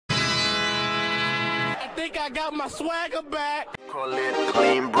think I got my swagger back. Call it a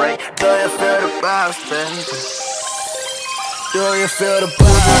clean break. Do you feel the vibes, baby? Do you feel the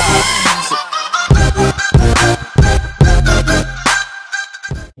vibes?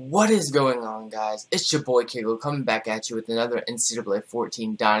 What is going on, guys? It's your boy Kigil coming back at you with another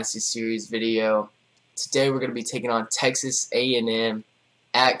S1W10 Dynasty series video. Today we're going to be taking on Texas A&M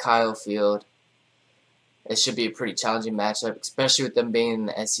at Kigil Field. It should be a pretty challenging matchup, especially with them being in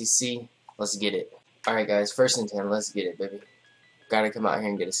the SEC. Let's get it. Alright guys, 1st and 10, let's get it, baby. Gotta come out here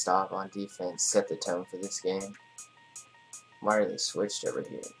and get a stop on defense, set the tone for this game. Why are they switched over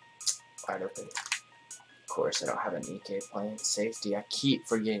here? Wide open. Of course, I don't have an EK playing safety. I keep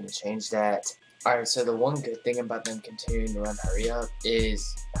forgetting to change that. Alright, so the one good thing about them continuing to run hurry up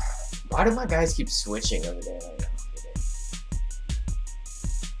is, why do my guys keep switching over there?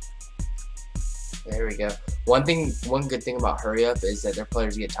 There we go. One good thing about hurry up is that their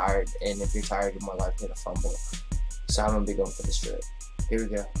players get tired, and if you're tired, you're more likely to fumble. So I'm gonna be going for the strip. Here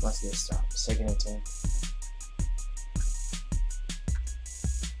we go. Let's get a stop. 2nd and 10.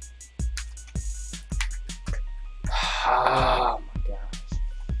 Oh my gosh.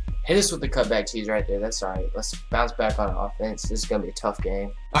 Hit us with the cutback cheese right there. That's alright. Let's bounce back on offense. This is gonna be a tough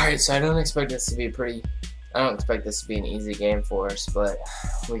game. Alright, so I don't expect this to be an easy game for us, but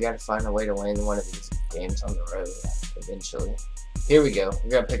we got to find a way to win one of these games on the road eventually. Here we go. We're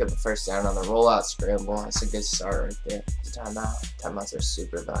going to pick up the 1st down on the rollout scramble. That's a good start right there. Timeout. Timeouts are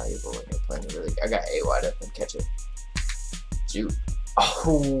super valuable when you're playing really. I got A wide open. Catch it. Juke.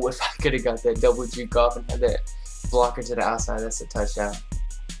 Oh, if I could have got that double juke off and had that blocker to the outside, that's a touchdown.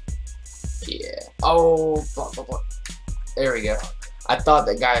 Yeah. Oh, block, block, block. There we go. I thought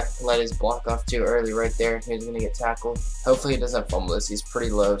that guy let his block off too early right there. He was going to get tackled. Hopefully he doesn't fumble this. He's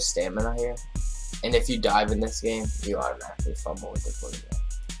pretty low stamina here. And if you dive in this game, you automatically fumble with the quarterback.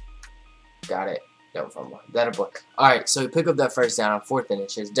 Got it. Don't fumble. That'll block. Alright, so we pick up that 1st down on 4th and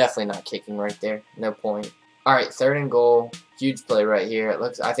inches. Definitely not kicking right there. No point. Alright, 3rd and goal. Huge play right here.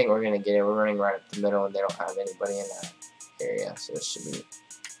 I think we're going to get it. We're running right up the middle, and they don't have anybody in that area. So it should be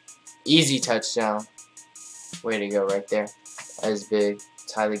easy touchdown. Way to go right there. That is big.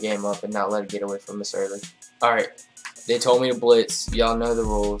 Tie the game up and not let it get away from us early. Alright, they told me to blitz. Y'all know the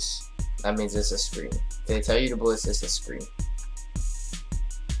rules. That means it's a screen. If they tell you to blitz, it's a screen.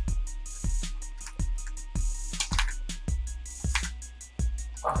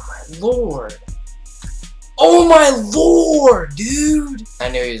 Oh my lord. Oh my lord, dude! I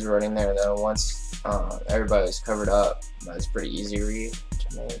knew he was running there though. Once everybody was covered up, that was pretty easy read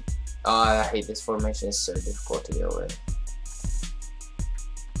to make. I hate this formation. It's so difficult to deal with.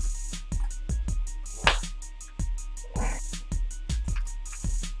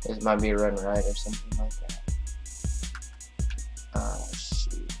 This might be a run right or something like that. Oh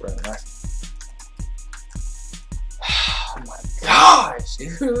shoot, run right. Oh my gosh,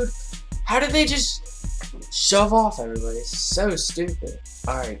 dude! How did they just shove off everybody? It's so stupid.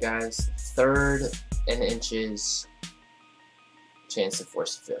 Alright guys, 3rd and inches. Chance to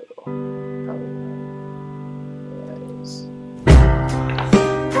force a field goal. Probably not. Yeah, it is.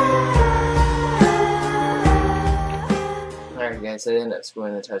 Alright guys, I ended up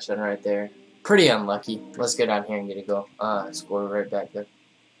scoring the touchdown right there. Pretty unlucky. Let's go down here and get a goal. Score right back there.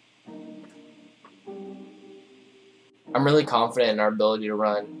 I'm really confident in our ability to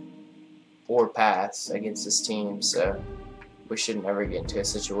run or pass against this team, so we should never get into a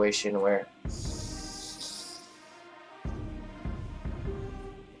situation where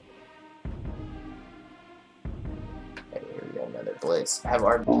here we go, another blitz. Have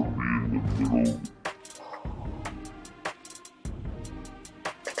our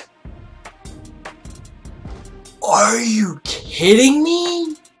Are you kidding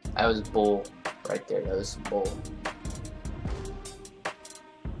me? That was bull right there. That was bull.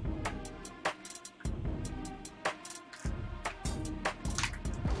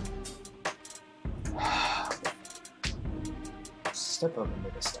 Step up into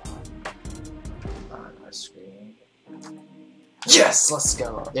the stop. On our screen. Yes! Let's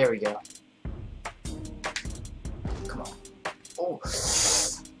go. There we go. Come on. Oh.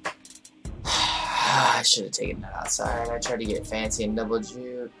 I should have taken that outside. I tried to get fancy and double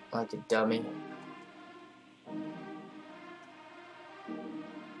juke like a dummy.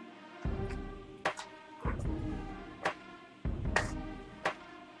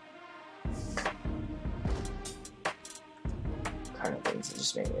 Kind of things that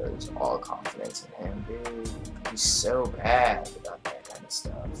just made me lose all confidence in him, dude. He's so bad about that kind of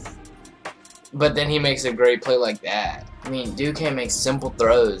stuff. But then he makes a great play like that. I mean, dude can't make simple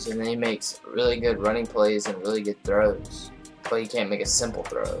throws, and then he makes really good running plays and really good throws. But you can't make a simple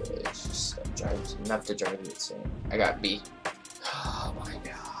throw. It's just enough to drive you insane. I got B. Oh my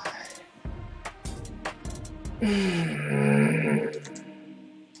god.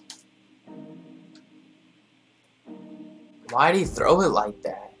 Why'd he throw it like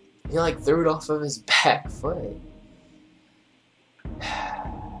that? He like threw it off of his back foot.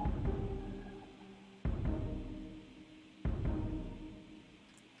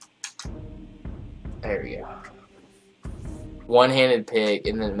 There we go. One-handed pick,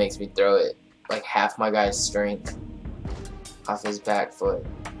 and then it makes me throw it like half my guy's strength off his back foot.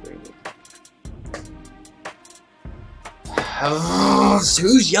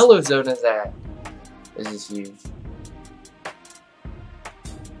 Whose yellow zone is that? This is huge.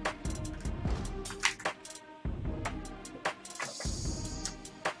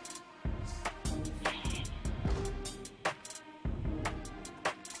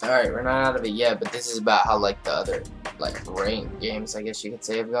 Alright, we're not out of it yet, but this is about how like the other like ranked games, I guess you could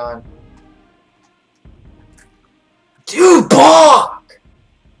say, have gone. Dude, block!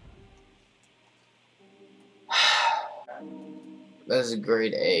 That is a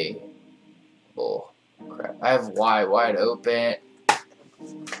grade A. Bull crap. I have Y wide open.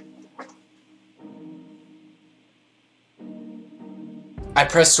 I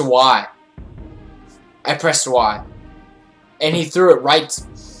pressed Y. I pressed Y. And he threw it right.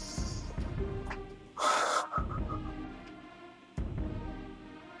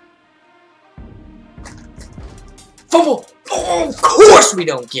 Fumble! Oh, of course we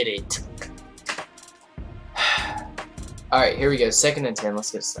don't get it! Alright, here we go. 2nd and 10.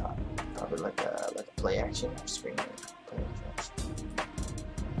 Let's get a stop. Probably like a play action or screen.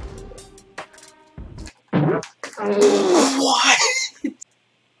 What?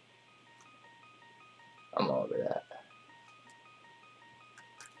 I'm all over that.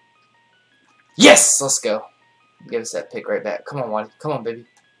 Yes! Let's go. Give us that pick right back. Come on, Waddy. Come on, baby.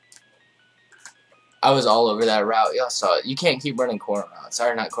 I was all over that route. Y'all saw it. You can't keep running corner routes.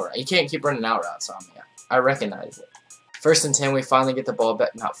 Sorry, not corner. You can't keep running out routes on me. I recognize it. 1st and 10. We finally get the ball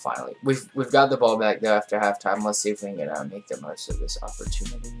back. Not finally. We've got the ball back though after halftime. Let's see if we can make the most of this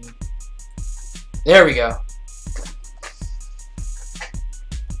opportunity. There we go.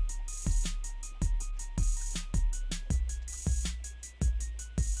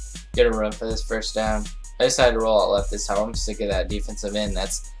 Get a run for this 1st down. I decided to roll out left this time. I'm sick of that defensive end.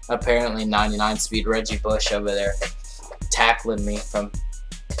 That's apparently 99 speed Reggie Bush over there tackling me from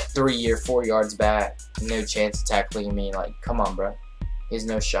 3 or 4 yards back. No chance of tackling me. Like, come on, bro. He has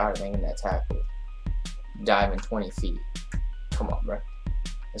no shot at making that tackle. Diving 20 feet. Come on, bro.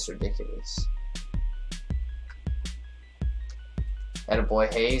 That's ridiculous.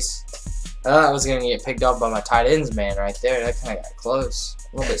 Attaboy Hayes. I was going to get picked off by my tight ends, man, right there. That kind of got close.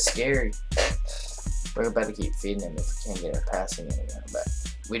 A little bit scary. We're about to keep feeding him if we can't get a passing anywhere. But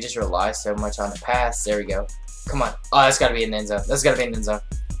we just rely so much on the pass. There we go. Come on. Oh, that's got to be in the end zone. That's got to be in the end zone.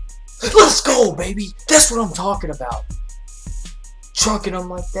 Let's go, baby. That's what I'm talking about. Trucking him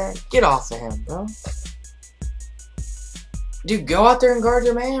like that. Get off of him, bro. Dude, go out there and guard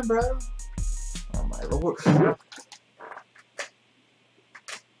your man, bro. Oh, my Lord.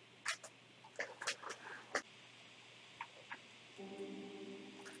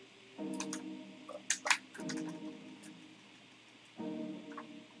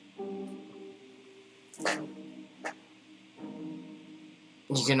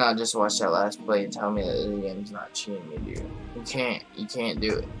 You cannot just watch that last play and tell me that the game's not cheating me, dude. You can't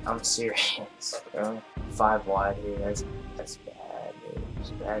do it. I'm serious, bro. 5 wide here, that's bad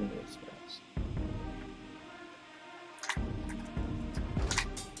news. Bad news, guys.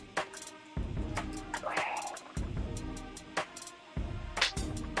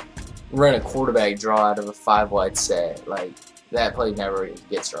 Run a quarterback draw out of a 5 wide set. Like, that play never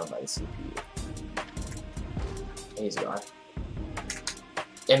gets run by the CPU. He's gone.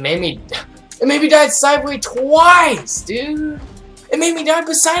 It made me die sideways twice, dude. It made me die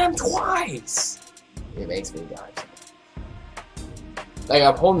beside him twice. It makes me die. Like,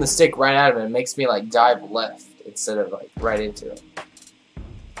 I'm holding the stick right at him and it makes me like dive left instead of like right into it.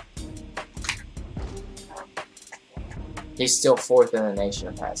 He's still 4th in the nation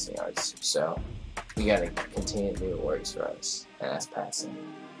of passing yards, so we gotta continue to do what works for us, and that's passing.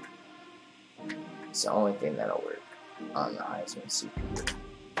 It's the only thing that'll work on the Heisman CPU.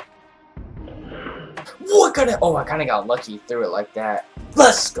 What kind of? Oh, I kind of got lucky. Threw it like that.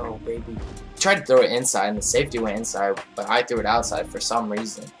 Let's go, baby. Tried to throw it inside, and the safety went inside, but I threw it outside for some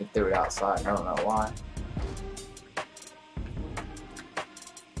reason. He threw it outside. I don't know why.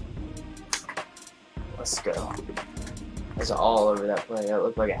 Let's go. It's all over that play. That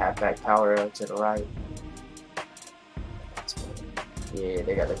looked like a halfback power to the right. Yeah,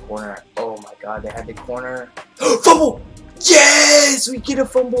 they got the corner. Oh my god, they had the corner. Fumble! Yes! We get a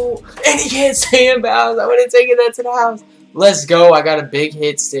fumble! And he can't stay in bounds. I would have taken that to the house. Let's go. I got a big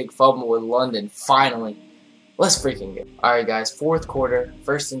hit stick fumble with London. Finally. Let's freaking go. Alright, guys. 4th quarter.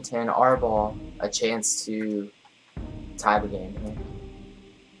 1st and 10. Our ball. A chance to tie the game here.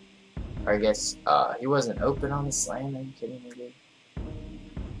 Or I guess he wasn't open on the slam. Are you kidding me, dude?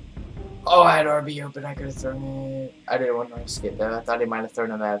 Oh, I had RB open. I could have thrown it. I didn't want to risk it, though. I thought he might have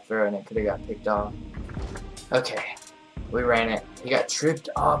thrown a bad throw, and it could have got picked off. Okay. We ran it. He got tripped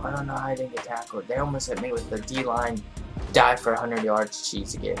up. I don't know how I didn't get tackled. They almost hit me with the D-line dive for 100 yards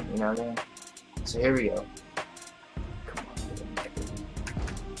cheese again. You know what I mean? So here we go. Come on.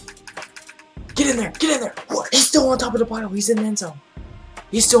 Get in there. Get in there. What? He's still on top of the pile. He's in the end zone.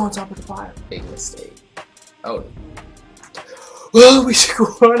 He's still on top of the pile. Big mistake. Oh. Well, we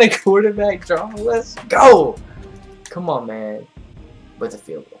scored on a quarterback draw. Let's go. Come on, man. With the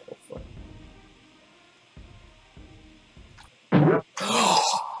field goal, hopefully.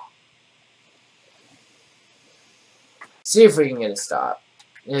 See if we can get a stop.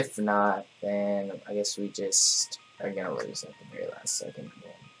 If not, then I guess we just are gonna lose at the very last second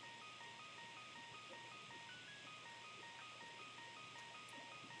again.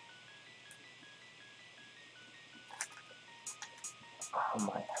 Oh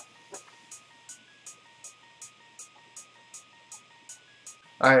my.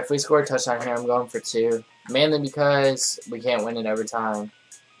 Alright, if we score a touchdown here, I'm going for 2. Mainly because we can't win in overtime.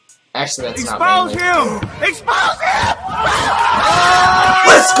 Actually, that's not mainly. Expose him! Expose him!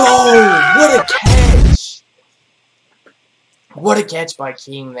 Let's go! What a catch! What a catch by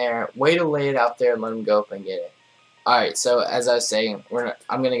King there. Way to lay it out there and let him go up and get it. Alright, so as I was saying,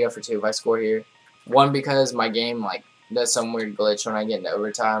 I'm going to go for 2 if I score here. 1, because my game does some weird glitch when I get into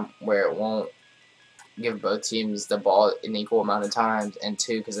overtime where it won't give both teams the ball an equal amount of times, and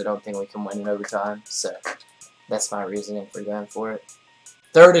 2, because I don't think we can win in overtime. So that's my reasoning for going for it.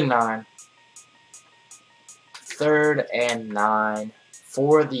 3rd and 9. 3rd and 9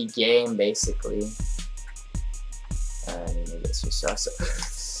 for the game, basically. I guess we saw so.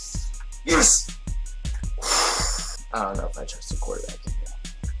 Yes! I don't know if I trust the quarterback.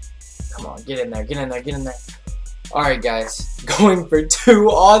 Come on, get in there, get in there, get in there. Alright, guys. Going for 2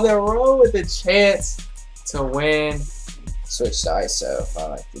 on the row with a chance to win. Switch to ISO if I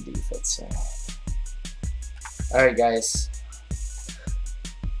like the defense. Alright, guys.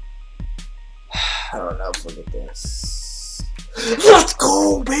 I don't know if we'll get this. Let's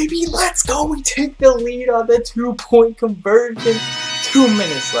go, baby! Let's go! We take the lead on the 2-point conversion. 2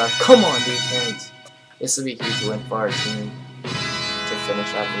 minutes left. Come on, defense. This will be a huge win for our team to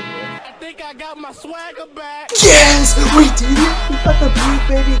finish out the year. I think I got my swagger back. Yes! We did it! We got the beat,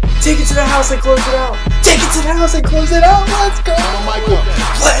 baby! Take it to the house and close it out! Take it to the house and close it out! Let's go!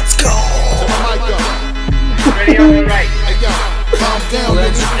 Let's go! Ready on the right. Hey, yo, calm down,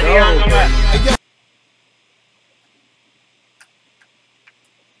 Let's baby. Ready on the go! left. Hey, yo.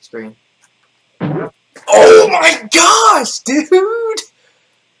 Screen. Oh my gosh, dude!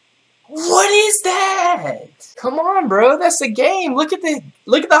 What is that? Come on, bro. That's the game. Look at the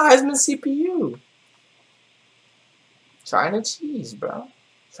Heisman CPU. Trying to cheese, bro.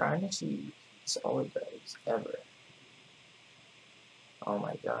 Trying to cheese. It's all it does, ever. Oh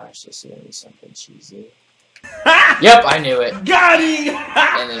my gosh, this is gonna be something cheesy. Yep, I knew it. Got him!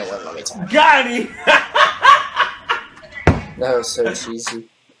 And then it wouldn't let me tap. Got him! That was so cheesy.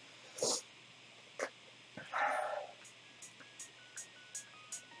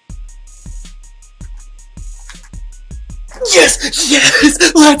 Yes!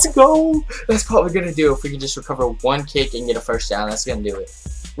 Yes! Let's go! That's probably gonna do it if we can just recover 1 kick and get a 1st down. That's gonna do it.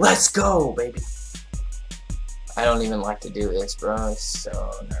 Let's go, baby! I don't even like to do this, bro. It's so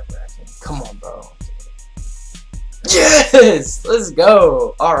nerve-wracking. Come on, bro. Yes! Let's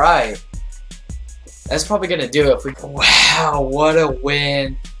go! Alright. That's probably gonna do it if we... Wow, what a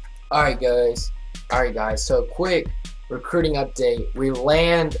win. Alright, guys. Alright, guys. So, quick recruiting update. We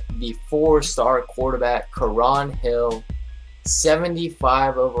land the 4-star quarterback, Karan Hill.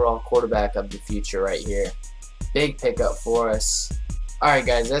 75 overall quarterback of the future right here. Big pickup for us. Alright,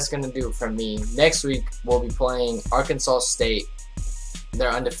 guys. That's going to do it from me. Next week, we'll be playing Arkansas State.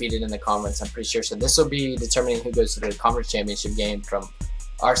 They're undefeated in the conference, I'm pretty sure. So, this will be determining who goes to the conference championship game from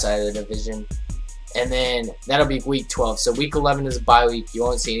our side of the division. And then that'll be week 12. So week 11 is a bye week. You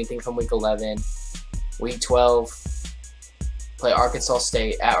won't see anything from week 11. Week 12, play Arkansas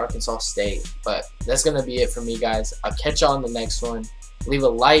State at Arkansas State. But that's going to be it for me, guys. I'll catch you on the next one. Leave a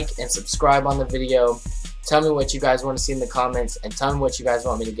like and subscribe on the video. Tell me what you guys want to see in the comments. And tell me what you guys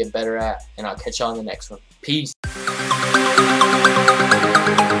want me to get better at. And I'll catch you on the next one. Peace.